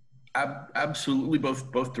 Absolutely,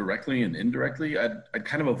 both directly and indirectly. I'd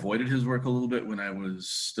kind of avoided his work a little bit when I was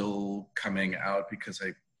still coming out because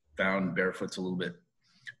I found Barefoot's a little bit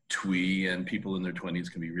twee, and people in their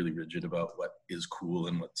 20s can be really rigid about what is cool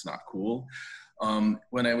and what's not cool.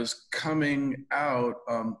 When I was coming out,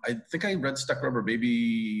 I think I read Stuck Rubber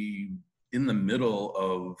Baby in the middle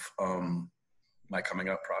of my coming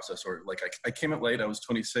out process, or like I came out late. I was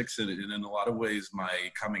 26, and in a lot of ways,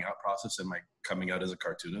 my coming out process and my coming out as a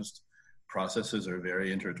cartoonist processes are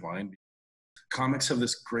very intertwined. Comics have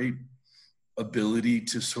this great ability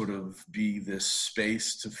to sort of be this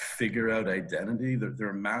space to figure out identity. There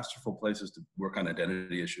are masterful places to work on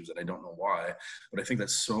identity issues, and I don't know why, but I think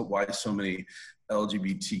that's why so many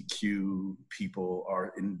LGBTQ people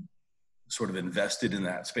are sort of invested in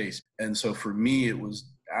that space. And so for me, it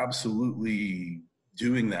was absolutely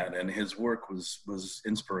doing that, and his work was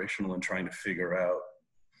inspirational in trying to figure out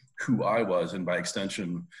who I was, and by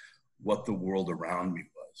extension, what the world around me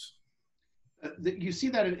was. You see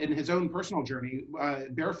that in his own personal journey.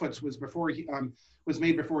 Barefoot's was before he was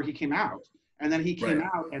made before he came out, and then he came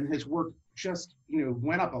out, and his work just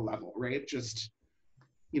went up a level, right? Just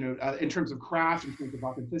in terms of craft, in terms of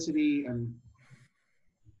authenticity and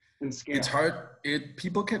scale. It's hard.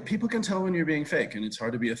 People can tell when you're being fake, and it's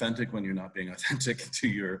hard to be authentic when you're not being authentic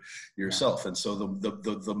to yourself. And so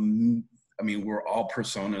I mean, we're all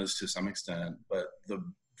personas to some extent, but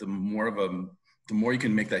the more you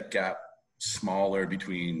can make that gap smaller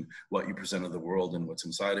between what you present to the world and what's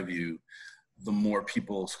inside of you, the more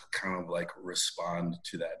people kind of like respond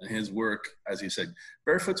to that. And his work, as you said,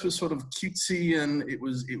 Barefoot's was sort of cutesy, and it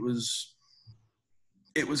was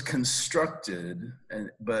constructed,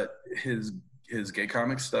 but his Gay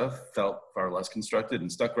Comix stuff felt far less constructed,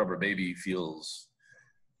 and Stuck Rubber Baby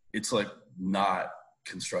it's like not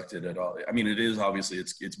constructed at all. I mean, it is obviously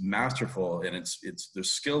it's masterful, and there's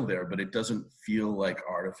skill there, but it doesn't feel like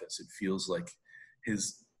artifice. It feels like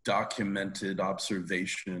his documented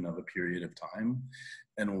observation of a period of time,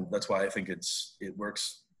 and that's why I think it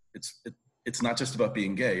works. It's not just about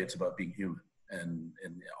being gay; it's about being human, and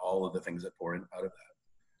all of the things that pour out of that.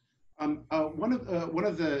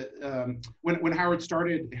 When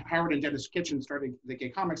Howard and Denis Kitchen started the Gay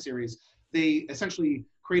Comix series, they essentially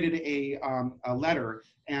created a letter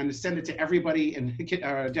and sent it to everybody in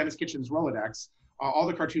Denis Kitchen's Rolodex, all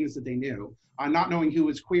the cartoonists that they knew, not knowing who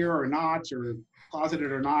was queer or not, or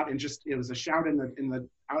closeted or not, and just it was a shout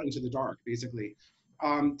out into the dark, basically,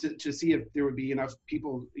 to see if there would be enough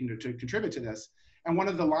people to contribute to this. And one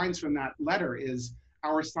of the lines from that letter is,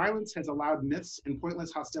 "Our silence has allowed myths and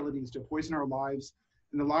pointless hostilities to poison our lives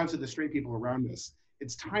and the lives of the straight people around us.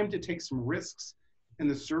 It's time to take some risks in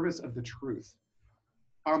the service of the truth."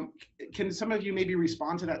 Can some of you maybe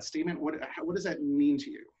respond to that statement? What does that mean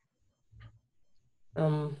to you?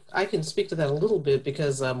 I can speak to that a little bit,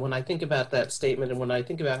 because when I think about that statement and when I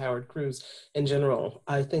think about Howard Cruse in general,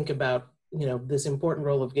 I think about this important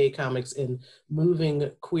role of Gay Comix in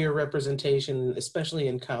moving queer representation, especially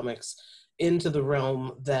in comics, into the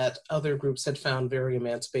realm that other groups had found very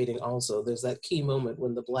emancipating also. There's that key moment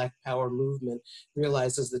when the Black Power movement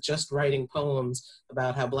realizes that just writing poems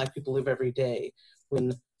about how Black people live every day,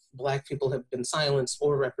 when Black people have been silenced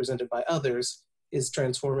or represented by others, is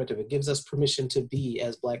transformative. It gives us permission to be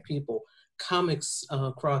as Black people. Comics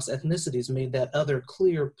across ethnicities made that other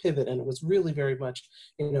clear pivot, and it was really very much,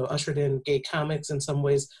 ushered in Gay Comix in some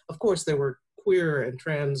ways. Of course, there were queer and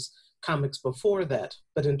trans comics before that,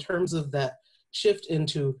 but in terms of that shift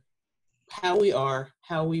into how we are,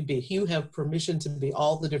 how we be, you have permission to be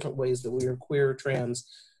all the different ways that we are queer, trans,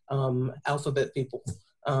 alphabet people.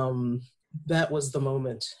 That was the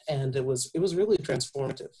moment, and it was really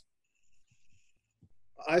transformative.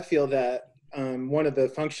 I feel that one of the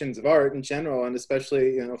functions of art in general, and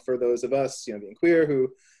especially for those of us being queer who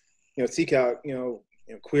seek out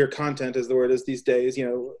queer content, as the word is these days,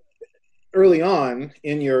 early on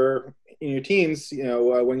in your teens,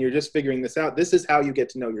 when you're just figuring this out, this is how you get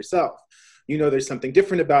to know yourself. There's something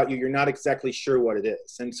different about you. You're not exactly sure what it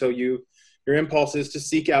is, and so your impulse is to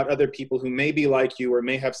seek out other people who may be like you or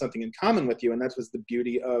may have something in common with you. And that was the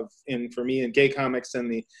beauty for me in Gay Comix in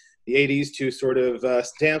the 80s, to sort of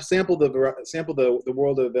sample the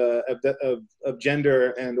world of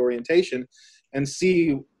gender and orientation, and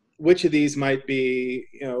see which of these might be,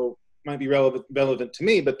 might be relevant to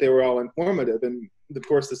me, but they were all informative. And of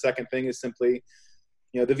course, the second thing is simply,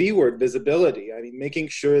 the V word, visibility. I mean, making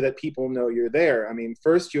sure that people know you're there. I mean,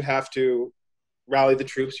 first you have to rally the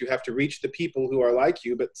troops, you have to reach the people who are like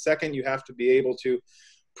you, but second, you have to be able to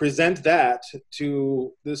present that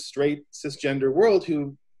to the straight cisgender world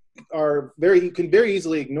who can very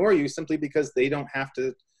easily ignore you simply because they don't have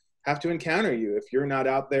to encounter you if you're not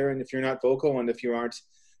out there and if you're not vocal and if you aren't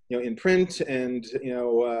in print and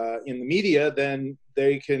in the media. Then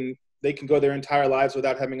they can go their entire lives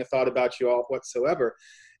without having a thought about you all whatsoever.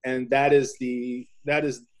 And that is the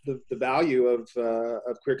value of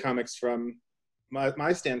queer comics from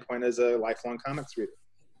my standpoint as a lifelong comics reader.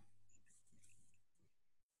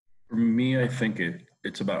 For me, I think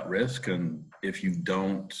it's about risk, and if you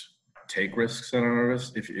don't take risks and are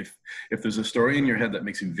risk, if there's a story in your head that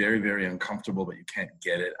makes you very, very uncomfortable, but you can't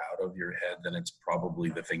get it out of your head, then it's probably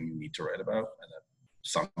the thing you need to write about, and that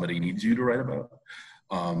somebody needs you to write about.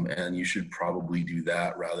 And you should probably do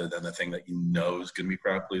that rather than the thing that you know is going to be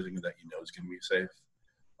crowd pleasing, that you know is going to be safe.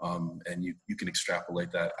 And you can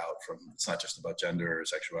extrapolate that out from, it's not just about gender or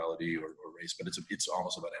sexuality or race, but it's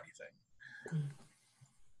almost about anything.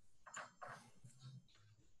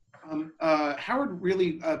 Howard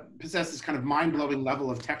really possesses kind of mind-blowing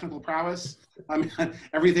level of technical prowess.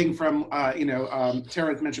 Everything from,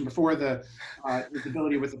 Tara mentioned before, his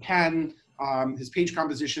ability with the pen, his page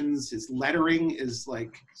compositions, his lettering is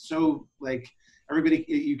everybody,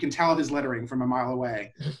 you can tell his lettering from a mile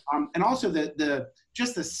away. And also the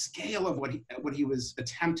scale of what he was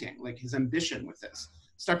attempting, like his ambition with this.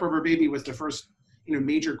 Step Rubber Baby was the first,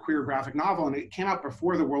 major queer graphic novel, and it came out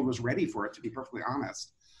before the world was ready for it, to be perfectly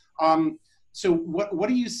honest. So what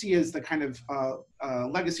do you see as the kind of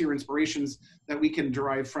legacy or inspirations that we can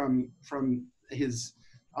derive from his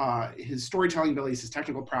storytelling abilities, his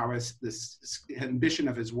technical prowess, this ambition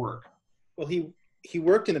of his work? Well, he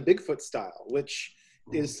worked in a Bigfoot style, which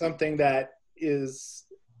is something that is,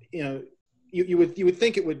 you would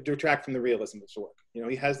think it would detract from the realism of his work.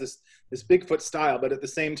 He has this Bigfoot style, but at the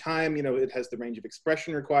same time, it has the range of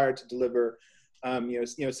expression required to deliver,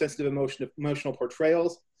 sensitive emotional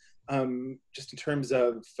portrayals. Just in terms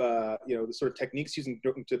of the sort of techniques using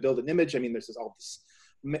to build an image. I mean, there's all this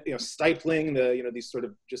stifling, these sort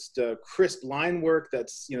of just crisp line work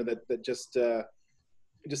that's that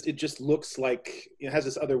just looks like it has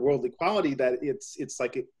this otherworldly quality that it's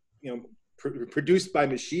like it produced by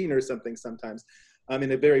machine or something sometimes.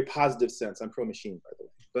 In a very positive sense. I'm pro machine, by the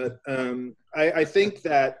way. But I think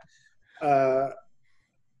that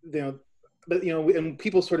and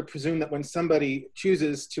people sort of presume that when somebody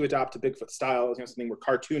chooses to adopt a Bigfoot style, something more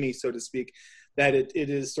cartoony, so to speak, that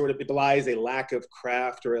it belies a lack of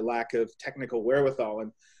craft or a lack of technical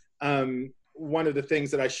wherewithal. And one of the things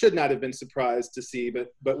that I should not have been surprised to see,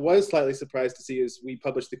 but was slightly surprised to see, is we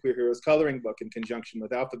published the Queer Heroes coloring book in conjunction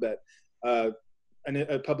with Alphabet, a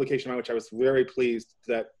publication on which I was very pleased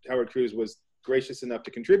that Howard Cruse was gracious enough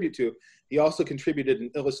to contribute to. He also contributed an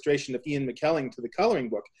illustration of Ian McKellen to the coloring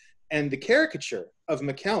book. And the caricature of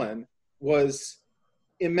McKellen was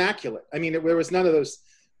immaculate. I mean, there was none of those,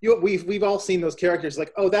 we've all seen those characters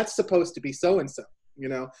like, oh, that's supposed to be so-and-so,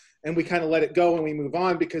 and we kind of let it go and we move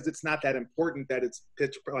on because it's not that important that it's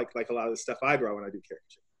pitch like a lot of the stuff I draw when I do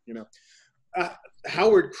caricature,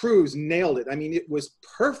 Howard Cruse nailed it. I mean, it was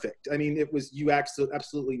perfect. I mean, you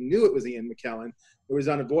absolutely knew it was Ian McKellen. It was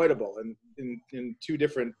unavoidable, and in two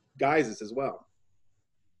different guises as well.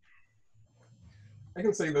 I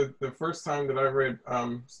can say that the first time that I read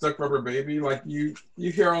Stuck Rubber Baby, like you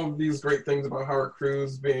hear all these great things about Howard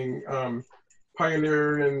Cruse being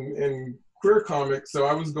pioneer in queer comics. So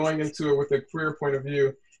I was going into it with a queer point of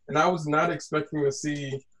view, and I was not expecting to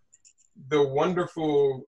see the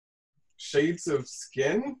wonderful shades of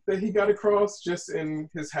skin that he got across just in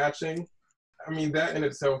his hatching. I mean, that in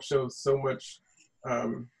itself shows so much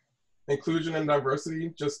inclusion and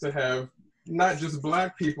diversity, just to have not just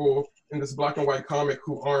Black people in this black and white comic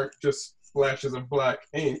who aren't just splashes of black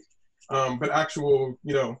ink, but actual,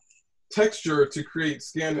 texture to create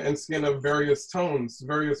skin and skin of various tones,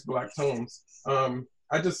 various Black tones. I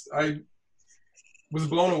was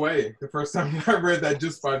blown away the first time I read that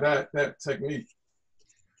just by that technique.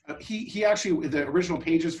 He actually, the original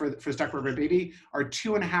pages for Stuck Rubber Baby are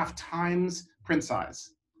 2.5 times print size,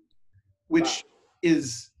 which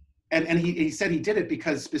is, and he said he did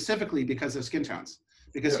it specifically because of skin tones.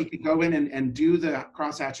 Because he could go in and do the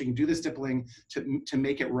cross-hatching, do the stippling to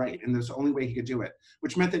make it right. And there's the only way he could do it,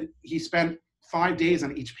 which meant that he spent 5 days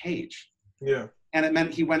on each page. Yeah. And it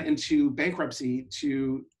meant he went into bankruptcy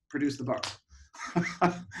to produce the book.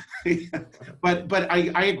 but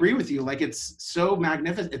I agree with you. Like, it's so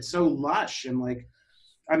magnificent. It's so lush, and like,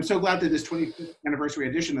 I'm so glad that this 25th anniversary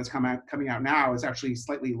edition that's coming out now is actually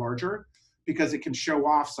slightly larger, because it can show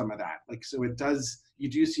off some of that. Like, so it does. You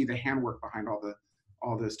do see the handwork behind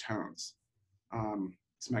all those tones.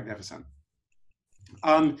 It's magnificent.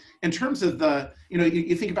 In terms of the,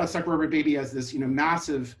 you think about Stuck Rubber Baby as this,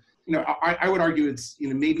 massive. I would argue it's,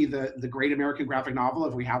 maybe the great American graphic novel,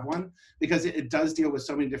 if we have one, because it does deal with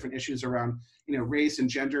so many different issues around, race and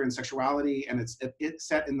gender and sexuality, and it's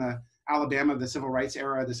set in the Alabama, the civil rights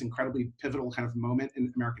era, this incredibly pivotal kind of moment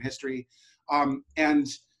in American history, and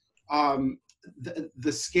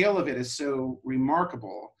the scale of it is so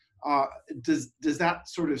remarkable. Does that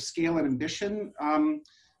sort of scale and ambition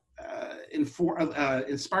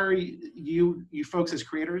inspire you folks as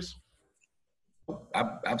creators?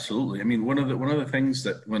 Absolutely. I mean, one of the things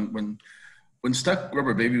that when Stuck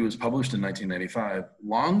Rubber Baby was published in 1995,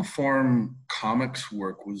 long form comics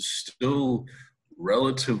work was still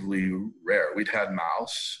relatively rare. We'd had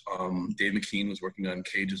Mouse, Dave McKean was working on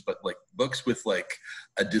Cages, but like books with like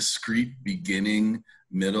a discrete beginning,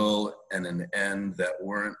 middle, and an end that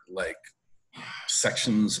weren't like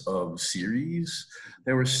sections of series,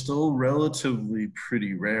 they were still relatively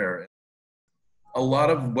pretty rare. A lot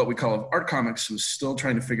of what we call art comics was still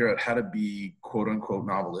trying to figure out how to be quote unquote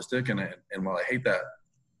novelistic. And while I hate that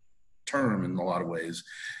term in a lot of ways,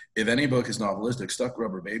 if any book is novelistic, Stuck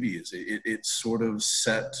Rubber Baby is. It sort of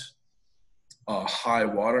set a high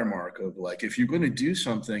watermark of like, if you're going to do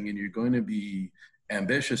something and you're going to be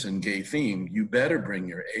ambitious and gay themed, you better bring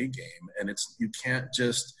your A game. And you can't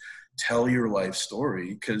just tell your life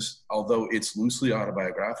story, because although it's loosely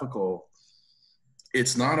autobiographical,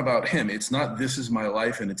 it's not about him. It's not, this is my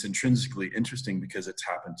life and it's intrinsically interesting because it's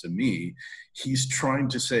happened to me. He's trying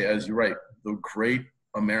to say, as you're right, the great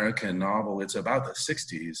American novel, it's about the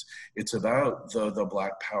 60s. It's about the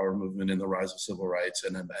Black Power movement and the rise of civil rights,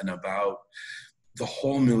 and about the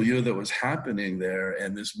whole milieu that was happening there.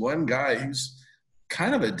 And this one guy who's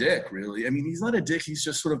kind of a dick, really. I mean, he's not a dick. He's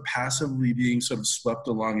just sort of passively being sort of swept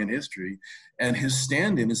along in history. And his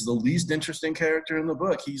stand-in is the least interesting character in the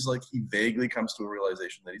book. He vaguely comes to a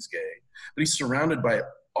realization that he's gay, but he's surrounded by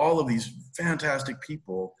all of these fantastic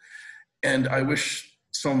people. And I wish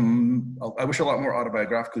a lot more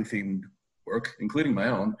autobiographically themed work, including my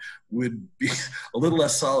own, would be a little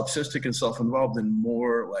less solipsistic and self-involved and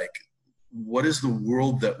more like, what is the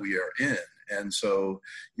world that we are in? And so,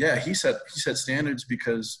 yeah, he set standards,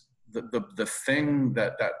 because the thing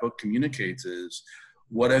that book communicates is,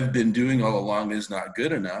 what I've been doing all along is not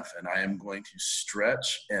good enough, and I am going to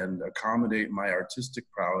stretch and accommodate my artistic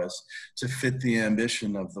prowess to fit the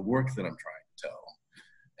ambition of the work that I'm trying to tell.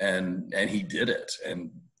 And he did it.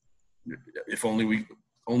 And if only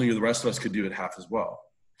the rest of us could do it half as well.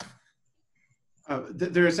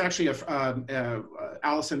 There's actually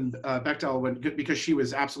Alison Bechdel, because she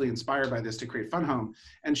was absolutely inspired by this to create Fun Home,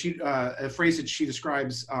 and a phrase that she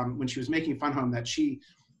describes when she was making Fun Home, that she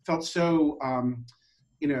felt so,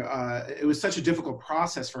 it was such a difficult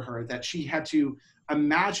process for her that she had to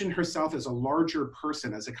imagine herself as a larger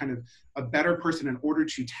person, as a kind of a better person in order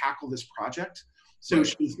to tackle this project. So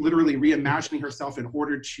right. She's literally reimagining herself in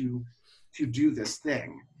order to do this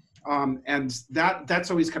thing. And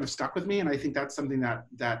that's always kind of stuck with me, and I think that's something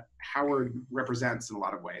that Howard represents in a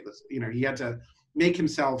lot of ways. He had to make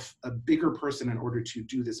himself a bigger person in order to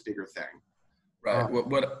do this bigger thing. Right.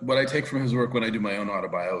 What I take from his work when I do my own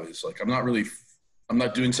autobio is like, I'm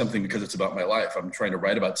not doing something because it's about my life. I'm trying to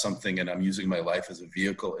write about something, and I'm using my life as a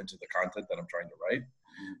vehicle into the content that I'm trying to write.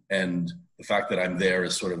 And the fact that I'm there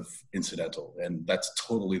is sort of incidental, and that's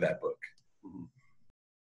totally that book.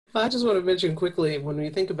 Well, I just want to mention quickly, when we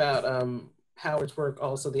think about Howard's work,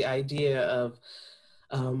 also the idea of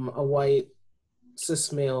a white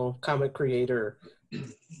cis male comic creator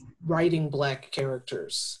writing Black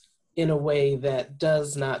characters in a way that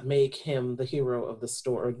does not make him the hero of the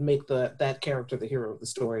story, make that character the hero of the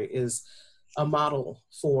story, is a model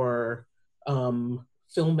for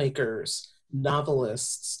filmmakers,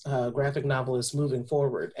 novelists, graphic novelists moving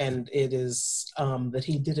forward. And it is that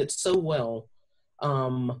he did it so well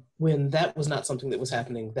when that was not something that was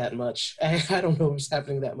happening that much. I don't know if it's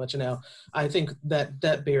happening that much now. I think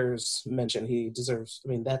that bears mention. He deserves,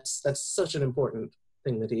 that's such an important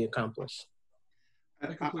thing that he accomplished.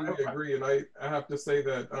 I completely agree, and I have to say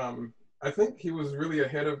that I think he was really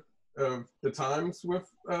ahead of the times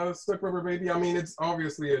with Stuck Rubber Baby. I mean, it's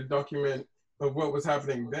obviously a document of what was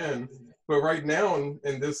happening then, but right now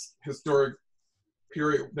in this historic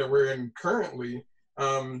period that we're in currently,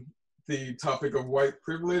 the topic of white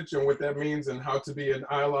privilege and what that means and how to be an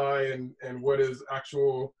ally and what is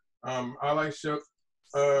actual allyship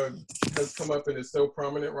has come up and is so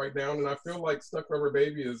prominent right now. And I feel like Stuck Rubber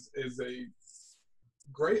Baby is a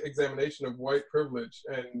great examination of white privilege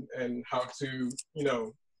and how to, you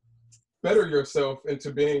know, better yourself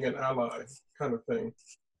into being an ally kind of thing.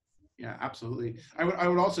 Yeah, absolutely. I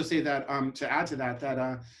would also say that to add to that,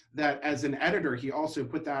 that as an editor, he also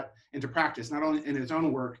put that into practice, not only in his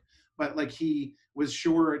own work, but like he was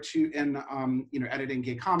sure to, in you know, editing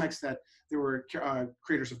Gay Comix, that there were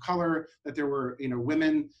creators of color, that there were, you know,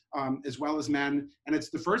 women as well as men, and it's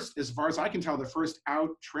the first, as far as I can tell, the first out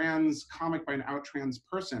trans comic by an out trans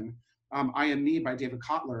person. I Am Me by David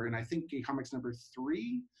Kotler, and I think Gay Comix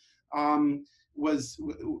 #3 was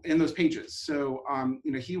in those pages. So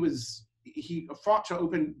you know, he fought to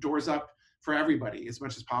open doors up for everybody as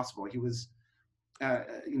much as possible. He was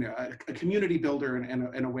you know, a community builder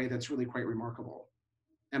in a way that's really quite remarkable,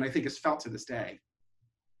 and I think is felt to this day.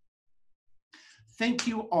 Thank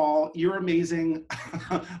you all. You're amazing.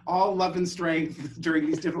 All love and strength during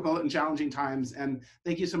these difficult and challenging times. And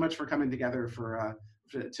thank you so much for coming together for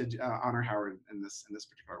to honor Howard in this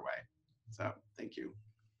particular way. So thank you.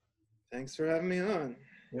 Thanks for having me on.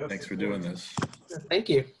 Thanks for doing this. Thank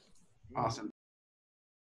you. Awesome.